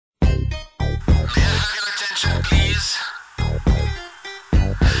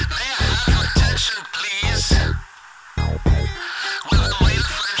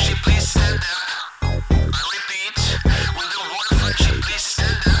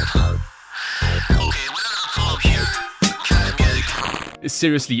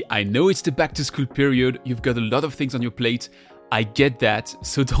Seriously, I know it's the back to school period, you've got a lot of things on your plate. I get that,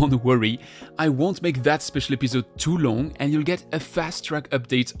 so don't worry. I won't make that special episode too long and you'll get a fast track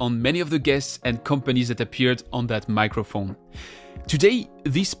update on many of the guests and companies that appeared on that microphone. Today,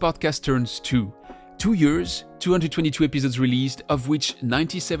 this podcast turns 2 years, 222 episodes released, of which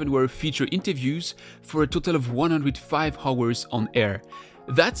 97 were feature interviews for a total of 105 hours on air.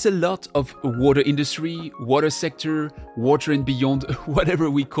 That's a lot of water industry, water sector, water and beyond,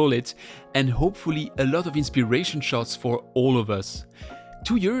 whatever we call it, and hopefully a lot of inspiration shots for all of us.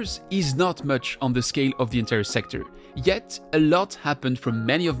 2 years is not much on the scale of the entire sector, yet a lot happened from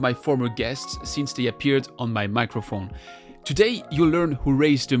many of my former guests since they appeared on my microphone. Today, you'll learn who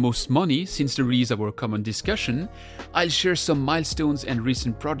raised the most money since the release of our common discussion. I'll share some milestones and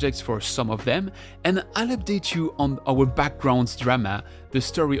recent projects for some of them, and I'll update you on our background drama, the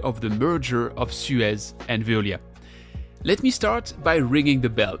story of the merger of Suez and Veolia. Let me start by ringing the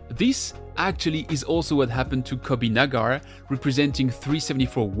bell. This actually is also what happened to Kobi Nagar, representing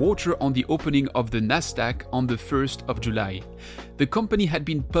 374 Water on the opening of the Nasdaq on the 1st of July. The company had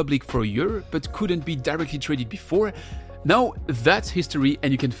been public for a year, but couldn't be directly traded before. Now that's history,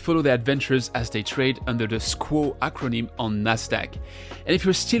 and you can follow their adventures as they trade under the SQUO acronym on Nasdaq. And if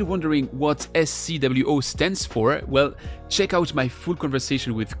you're still wondering what SCWO stands for, well, check out my full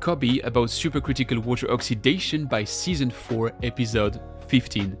conversation with Kobi about supercritical water oxidation by Season 4, Episode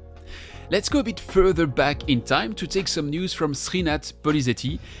 15. Let's go a bit further back in time to take some news from Srinath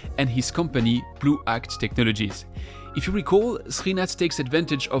Polizetti and his company Blue Act Technologies. If you recall, Srinath takes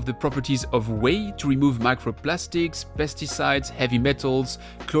advantage of the properties of whey to remove microplastics, pesticides, heavy metals,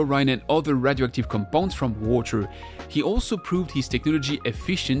 chlorine and other radioactive compounds from water. He also proved his technology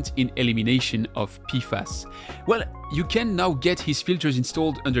efficient in elimination of PFAS. Well, you can now get his filters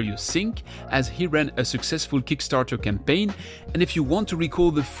installed under your sink, as he ran a successful Kickstarter campaign, and if you want to recall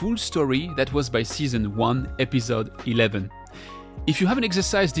the full story, that was by Season 1, Episode 11. If you haven't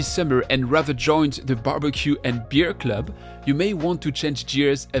exercised this summer and rather joined the barbecue and beer club, you may want to change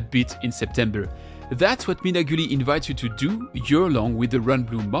gears a bit in September. That's what Minaguli invites you to do year-long with the Run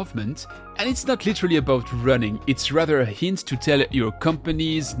Blue movement, and it's not literally about running, it's rather a hint to tell your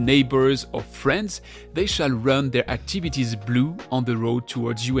companies, neighbors or friends they shall run their activities blue on the road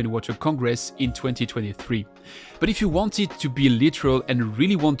towards UN Water Congress in 2023. But if you want it to be literal and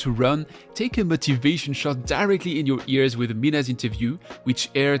really want to run, take a motivation shot directly in your ears with Mina's interview, which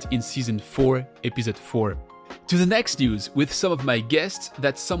aired in Season 4, Episode 4. To the next news, with some of my guests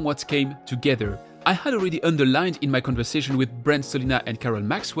that somewhat came together. I had already underlined in my conversation with Brent Solina and Carol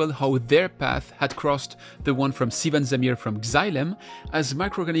Maxwell how their path had crossed the one from Sivan Zamir from Xylem, as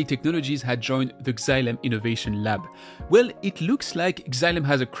Microorganic Technologies had joined the Xylem Innovation Lab. Well, it looks like Xylem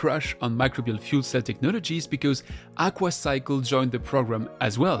has a crush on microbial fuel cell technologies because Aquacycle joined the program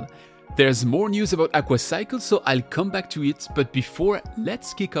as well. There's more news about Aquacycle, so I'll come back to it, but before,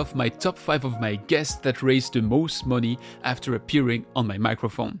 let's kick off my top 5 of my guests that raised the most money after appearing on my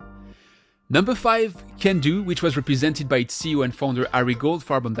microphone. Number 5, Can-Do, which was represented by its CEO and founder Ari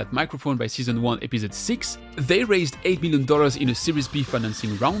Goldfarb on that microphone by Season 1, Episode 6. They raised $8 million in a Series B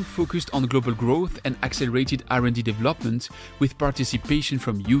financing round focused on global growth and accelerated R&D development with participation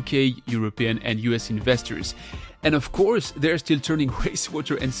from UK, European and US investors. And of course, they're still turning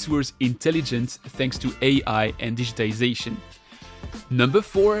wastewater and sewers intelligent thanks to AI and digitization. Number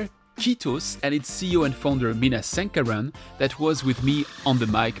 4, Kitos and its CEO and founder Mina Sankaran, that was with me on the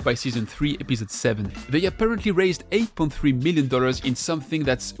mic by Season 3, Episode 7. They apparently raised $8.3 million in something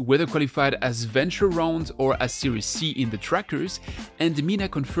that's whether qualified as venture round or as Series C in the trackers, and Mina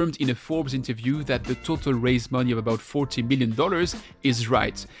confirmed in a Forbes interview that the total raised money of about $40 million is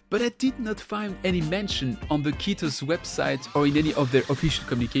right. But I did not find any mention on the Kitos website or in any of their official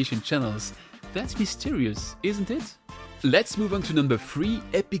communication channels. That's mysterious, isn't it? Let's move on to number 3,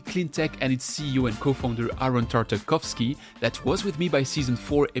 Epic Cleantech and its CEO and co-founder Aaron Tartakovsky, that was with me by Season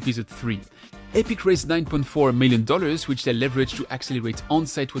 4, Episode 3. Epic raised $9.4 million, which they leveraged to accelerate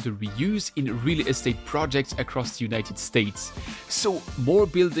on-site water reuse in real estate projects across the United States. So, more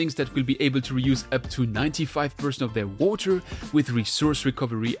buildings that will be able to reuse up to 95% of their water, with resource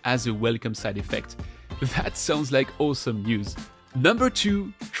recovery as a welcome side effect. That sounds like awesome news. Number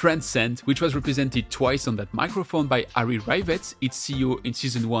 2, Transcend, which was represented twice on that microphone by Ari Raivet, its CEO in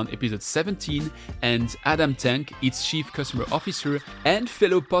Season 1, Episode 17, and Adam Tank, its Chief Customer Officer and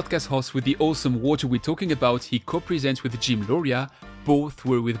fellow podcast host with the awesome water we're talking about. He co-presents with Jim Loria. Both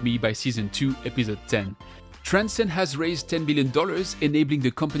were with me by Season 2, Episode 10. Transcend has raised $10 million, enabling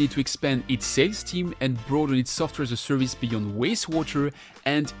the company to expand its sales team and broaden its software as a service beyond wastewater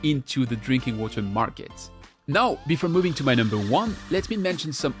and into the drinking water market. Now, before moving to my number 1, let me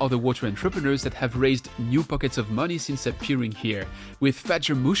mention some other water entrepreneurs that have raised new pockets of money since appearing here, with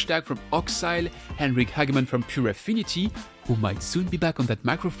Fadjer Mushtaq from Oxyle, Henrik Hagemann from Pure Affinity, who might soon be back on that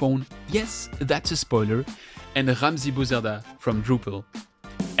microphone, yes, that's a spoiler, and Ramzi Bouzerda from Drupal.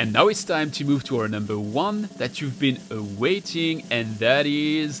 And now it's time to move to our number 1 that you've been awaiting, and that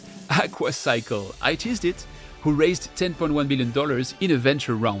is Aquacycle. I teased it, who raised $10.1 million in a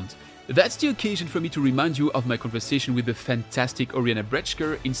venture round. That's the occasion for me to remind you of my conversation with the fantastic Oriana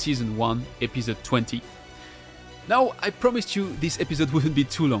Bretschker in Season 1, Episode 20. Now, I promised you this episode wouldn't be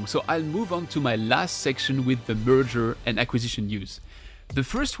too long, so I'll move on to my last section with the merger and acquisition news. The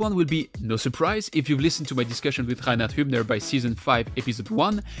first one will be, no surprise, if you've listened to my discussion with Reinhard Hübner by Season 5, Episode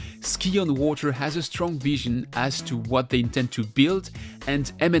 1, Skion Water has a strong vision as to what they intend to build,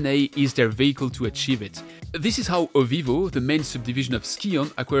 and M&A is their vehicle to achieve it. This is how Ovivo, the main subdivision of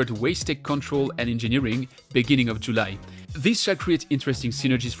Skion, acquired Wastech Control and Engineering beginning of July. This shall create interesting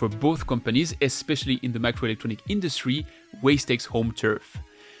synergies for both companies, especially in the microelectronic industry, Wastech's home turf.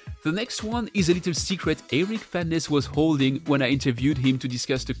 The next one is a little secret Eric Van Ness was holding when I interviewed him to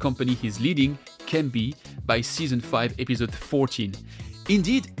discuss the company he's leading, Chemby, by Season 5, Episode 14.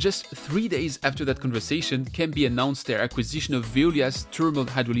 Indeed, just 3 days after that conversation, Chemby announced their acquisition of Veolia's thermal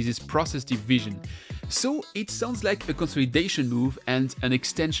hydrolysis process division. So it sounds like a consolidation move and an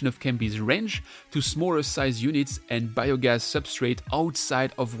extension of Chemby's range to smaller size units and biogas substrate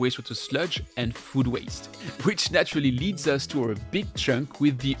outside of wastewater sludge and food waste. Which naturally leads us to our big chunk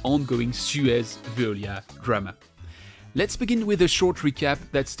with the ongoing Suez-Veolia drama. Let's begin with a short recap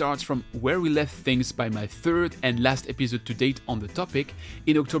that starts from where we left things by my third and last episode to date on the topic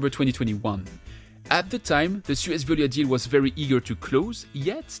in October 2021. At the time, the Suez-Veolia deal was very eager to close,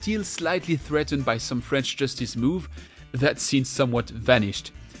 yet still slightly threatened by some French justice move that since somewhat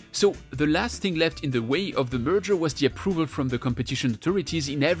vanished. So the last thing left in the way of the merger was the approval from the competition authorities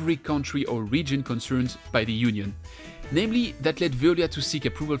in every country or region concerned by the union. Namely, that led Veolia to seek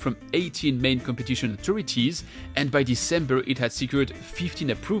approval from 18 main competition authorities, and by December it had secured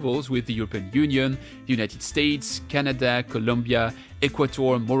 15 approvals with the European Union, the United States, Canada, Colombia,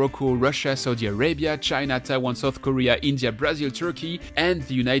 Ecuador, Morocco, Russia, Saudi Arabia, China, Taiwan, South Korea, India, Brazil, Turkey, and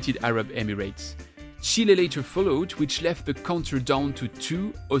the United Arab Emirates. Chile later followed, which left the counter down to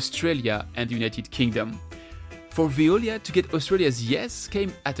 2, Australia and the United Kingdom. For Veolia to get Australia's yes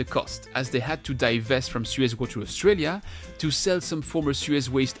came at a cost, as they had to divest from Suez Water Australia to sell some former Suez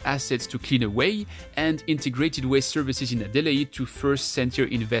Waste assets to Cleanaway and integrated waste services in Adelaide to First Sentier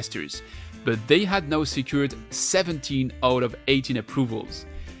investors. But they had now secured 17 out of 18 approvals.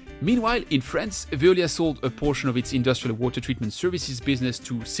 Meanwhile, in France, Veolia sold a portion of its industrial water treatment services business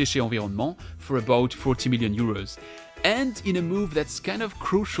to Séché Environnement for about 40 million euros. And in a move that's kind of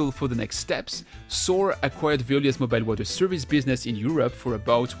crucial for the next steps, SOAR acquired Veolia's mobile water service business in Europe for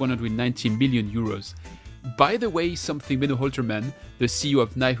about 190 million euros. By the way, something Benno Holterman, the CEO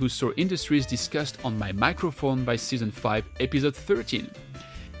of Nyhus SOAR Industries, discussed on my microphone by Season 5, Episode 13.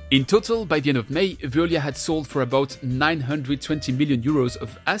 In total, by the end of May, Veolia had sold for about 920 million euros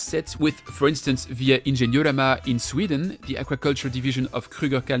of assets with, for instance, via Ingenieurama in Sweden, the aquaculture division of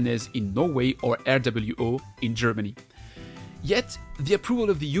Krüger-Kalnes in Norway, or RWO in Germany. Yet, the approval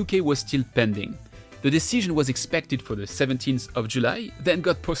of the UK was still pending. The decision was expected for the 17th of July, then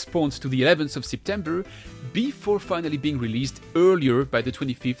got postponed to the 11th of September, before finally being released earlier by the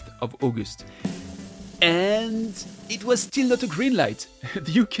 25th of August. And it was still not a green light.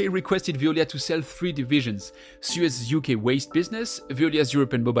 The UK requested Veolia to sell 3 divisions: Suez's UK waste business, Veolia's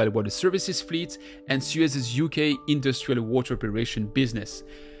European mobile water services fleet, and Suez's UK industrial water operation business.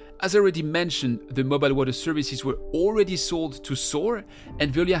 As already mentioned, the mobile water services were already sold to SOAR,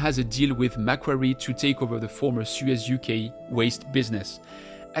 and Veolia has a deal with Macquarie to take over the former Suez UK waste business.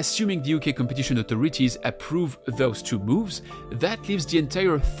 Assuming the UK competition authorities approve those 2 moves, that leaves the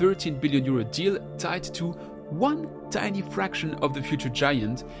entire €13 billion deal tied to one tiny fraction of the future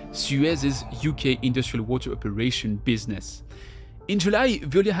giant, Suez's UK industrial water operation business. In July,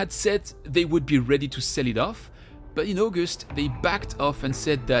 Veolia had said they would be ready to sell it off, but in August they backed off and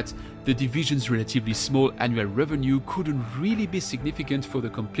said that the division's relatively small annual revenue couldn't really be significant for the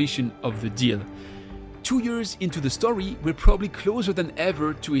completion of the deal. 2 years into the story, we're probably closer than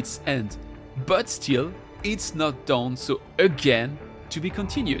ever to its end. But still, it's not done, so again, to be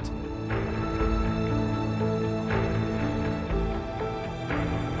continued.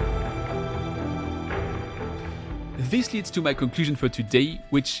 This leads to my conclusion for today,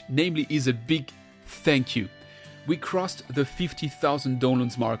 which namely is a big thank you. We crossed the 50,000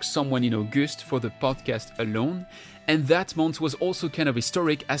 downloads mark somewhere in August for the podcast alone, and that month was also kind of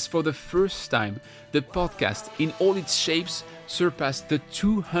historic as for the first time, the podcast in all its shapes surpassed the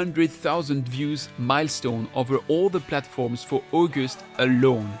 200,000 views milestone over all the platforms for August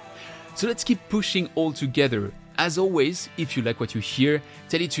alone. So let's keep pushing all together. As always, if you like what you hear,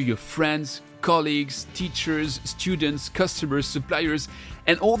 tell it to your friends, colleagues, teachers, students, customers, suppliers,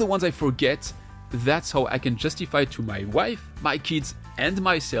 and all the ones I forget. That's how I can justify to my wife, my kids, and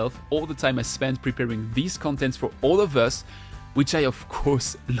myself all the time I spend preparing these contents for all of us, which I of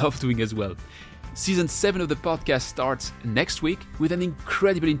course love doing as well. Season 7 of the podcast starts next week with an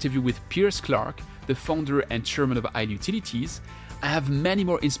incredible interview with Piers Clark, the founder and chairman of Isle Utilities. I have many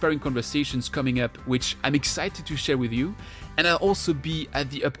more inspiring conversations coming up, which I'm excited to share with you. And I'll also be at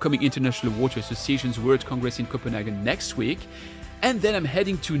the upcoming International Water Association's World Congress in Copenhagen next week. And then I'm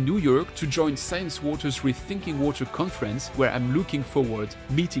heading to New York to join Science Water's Rethinking Water conference, where I'm looking forward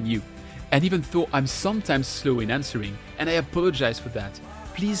meeting you. And even though I'm sometimes slow in answering, and I apologize for that,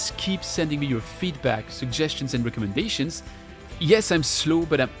 please keep sending me your feedback, suggestions, and recommendations. Yes, I'm slow,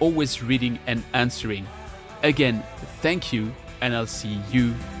 but I'm always reading and answering. Again, thank you, and I'll see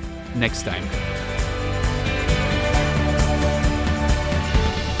you next time.